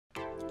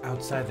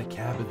Outside the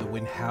cabin, the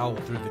wind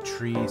howled through the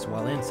trees,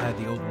 while inside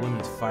the old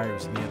woman's fire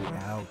was nearly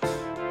out.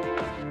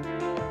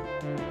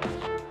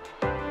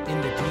 In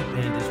the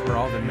deep end is where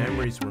all the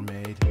memories were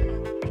made.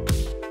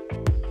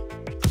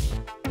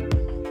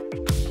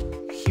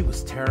 He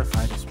was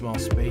terrified of small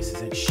spaces,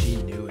 and she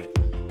knew it.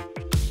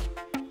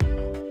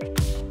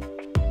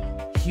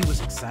 He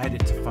was excited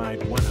to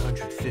find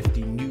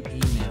 150 new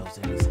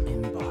emails in his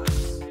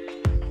inbox.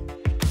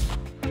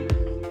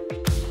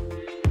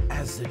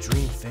 As the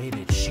dream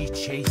faded, she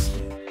chased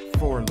it,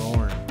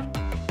 forlorn.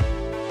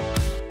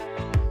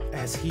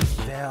 As he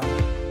fell,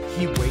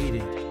 he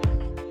waited.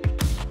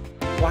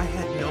 Why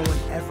had no one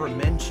ever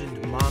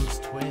mentioned Mom's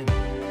twin?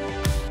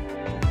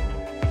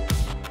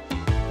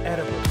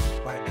 Edibles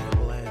by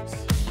Edible Eds.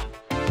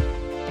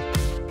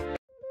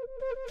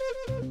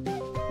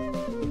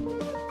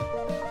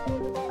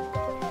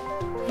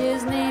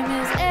 His name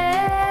is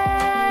Ed,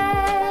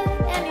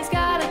 and he's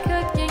got a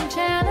cooking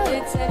channel.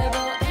 It's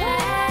Edible Ed.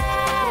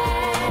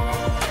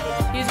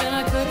 He's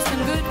gonna cook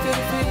some good food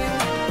for you.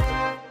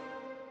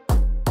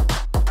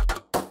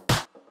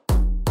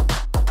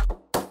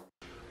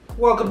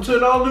 Welcome to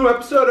an all-new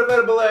episode of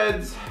Edible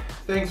Eds.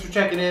 Thanks for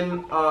checking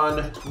in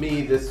on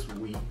me this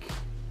week.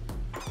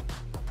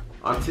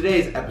 On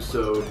today's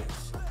episode,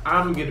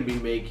 I'm gonna be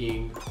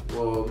making,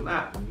 well,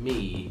 not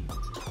me,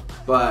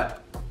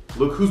 but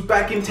look who's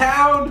back in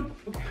town!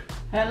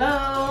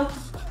 Hello.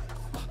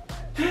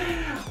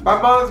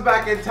 My mom's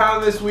back in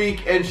town this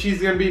week, and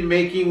she's gonna be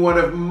making one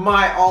of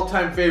my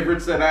all-time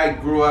favorites that I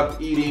grew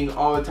up eating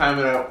all the time,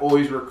 and I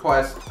always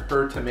request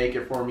her to make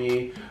it for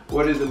me.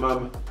 What is it,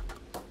 Mom?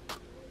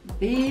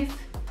 Beef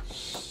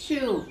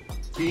stew.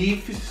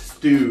 Beef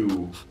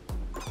stew.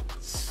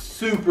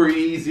 Super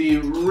easy,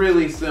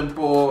 really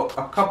simple,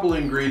 a couple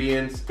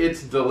ingredients,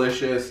 it's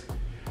delicious.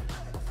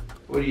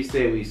 What do you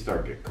say we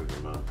start get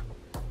cooking, Mom?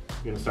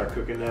 You gonna start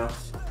cooking now?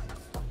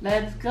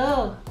 Let's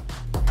go.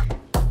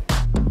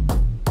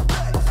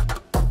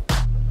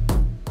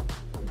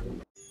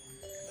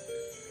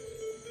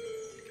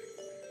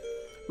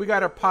 We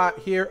got our pot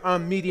here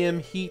on medium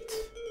heat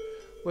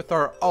with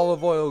our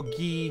olive oil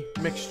ghee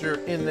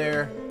mixture in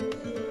there.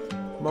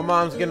 My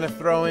mom's gonna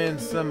throw in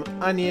some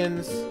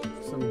onions,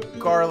 some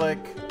garlic,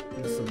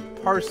 and some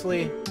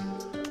parsley.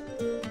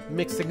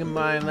 Mixing in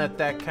mind, let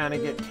that kind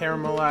of get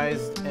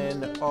caramelized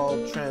and all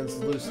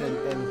translucent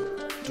and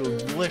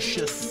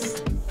delicious.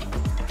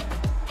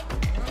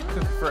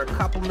 Cook for a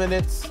couple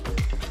minutes.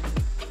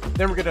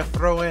 Then we're gonna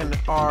throw in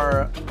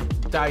our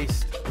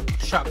diced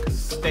chuck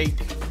steak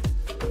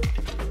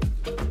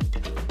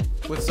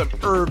with some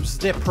herbes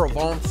de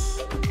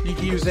Provence. You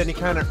can use any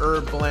kind of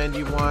herb blend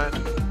you want.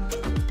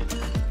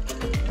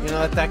 You know,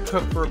 let that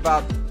cook for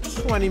about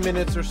 20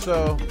 minutes or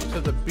so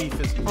till the beef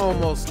is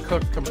almost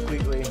cooked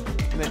completely.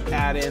 And then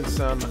add in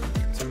some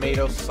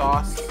tomato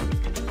sauce.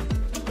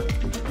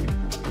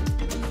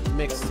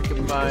 Mix to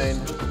combine.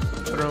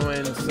 Throw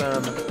in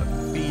some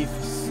beef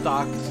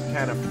stock to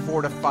kind of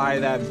fortify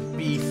that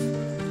beef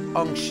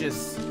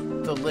unctuous,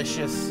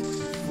 delicious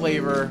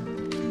flavor.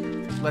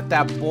 Let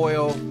that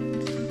boil.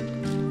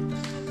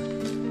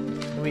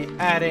 We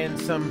add in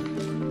some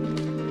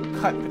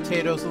cut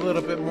potatoes, a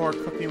little bit more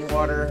cooking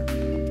water,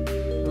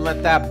 and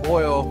let that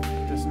boil.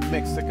 Just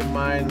mix to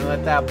combine and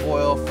let that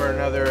boil for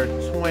another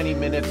 20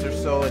 minutes or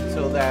so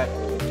until that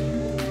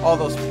all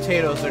those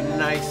potatoes are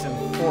nice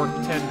and fork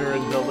tender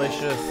and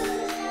delicious.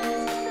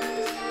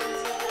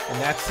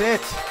 And that's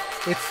it.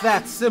 It's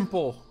that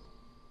simple.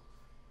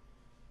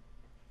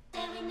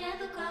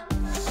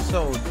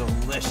 So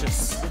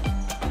delicious.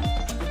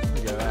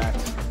 Look at that.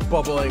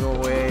 Bubbling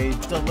away,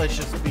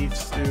 delicious beef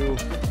stew.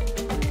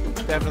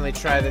 Definitely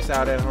try this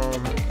out at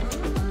home.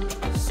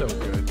 So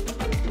good.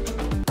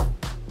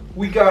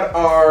 We got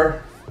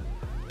our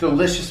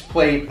delicious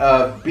plate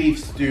of beef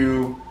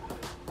stew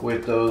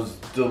with those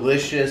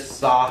delicious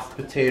soft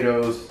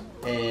potatoes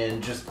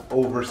and just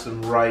over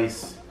some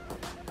rice.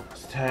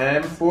 It's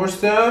time for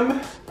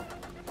some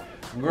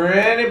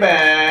granny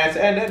bites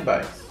and Ed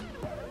bites.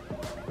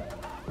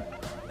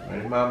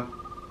 Ready, Mom?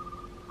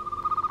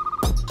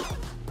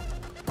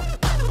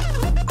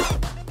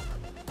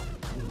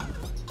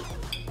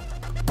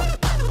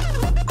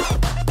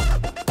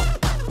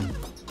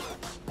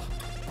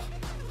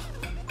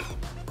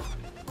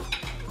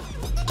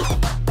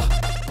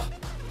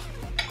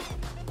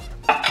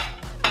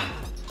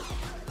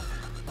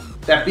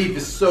 That beef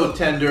is so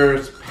tender,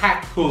 it's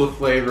packed full of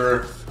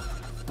flavor.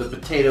 The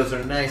potatoes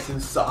are nice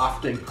and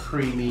soft and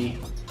creamy.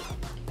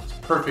 It's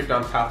perfect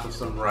on top of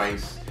some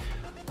rice.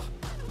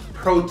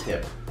 Pro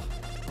tip,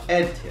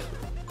 Ed tip.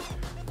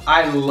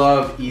 I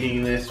love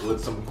eating this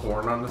with some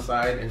corn on the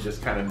side and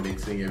just kind of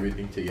mixing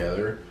everything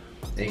together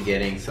and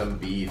getting some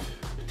beef,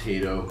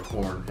 potato,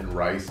 corn, and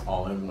rice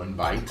all in one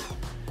bite.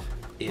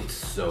 It's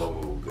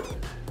so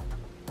good.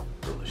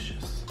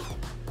 Delicious.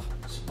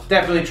 So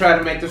definitely try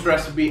to make this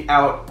recipe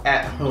out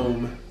at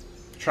home.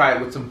 Try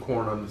it with some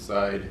corn on the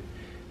side.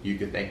 You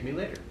can thank me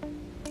later.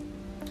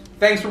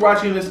 Thanks for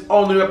watching this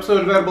all new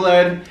episode of Edible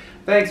Ed.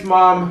 Thanks,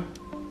 Mom,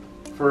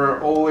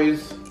 for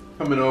always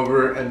coming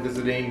over and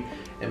visiting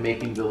and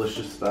making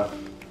delicious stuff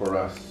for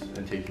us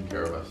and taking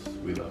care of us.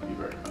 We love you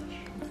very much.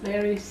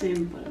 Very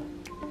simple.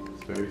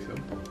 It's very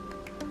simple.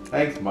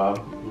 Thanks,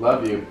 Mom.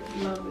 Love you.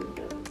 Love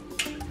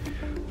you.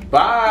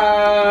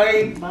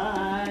 Bye.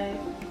 Bye.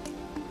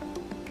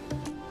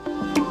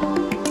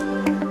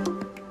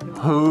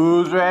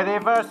 Who's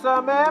ready for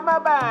some Emma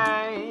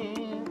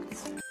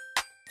bites?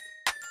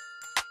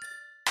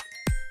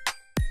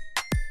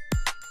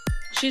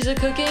 She's a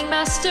cooking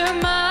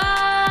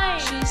mastermind.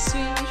 She's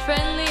sweet,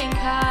 friendly, and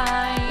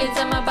kind. It's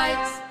Emma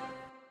Bites.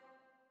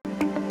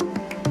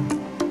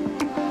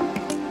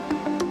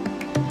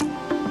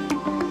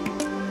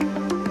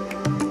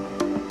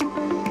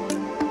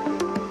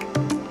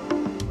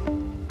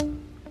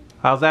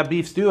 How's that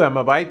beef stew,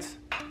 Emma Bites?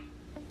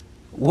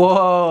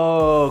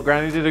 Whoa,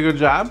 Granny did a good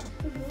job.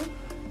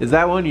 Is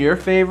that one of your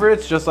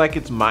favorites? Just like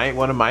it's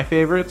one of my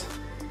favorites?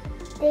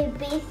 The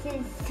beef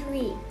is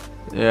sweet.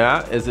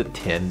 Yeah, is it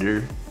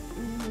tender?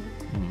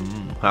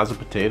 How's the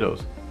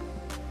potatoes?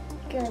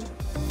 Good.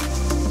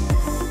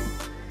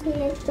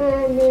 Here's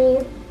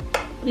Mommy.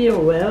 You're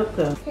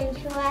welcome. Thanks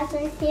for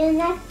watching. See you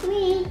next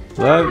week.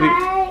 Love you.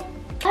 Bye.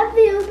 Love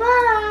you.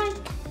 Bye.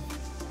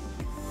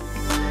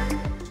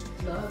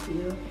 Love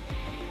you.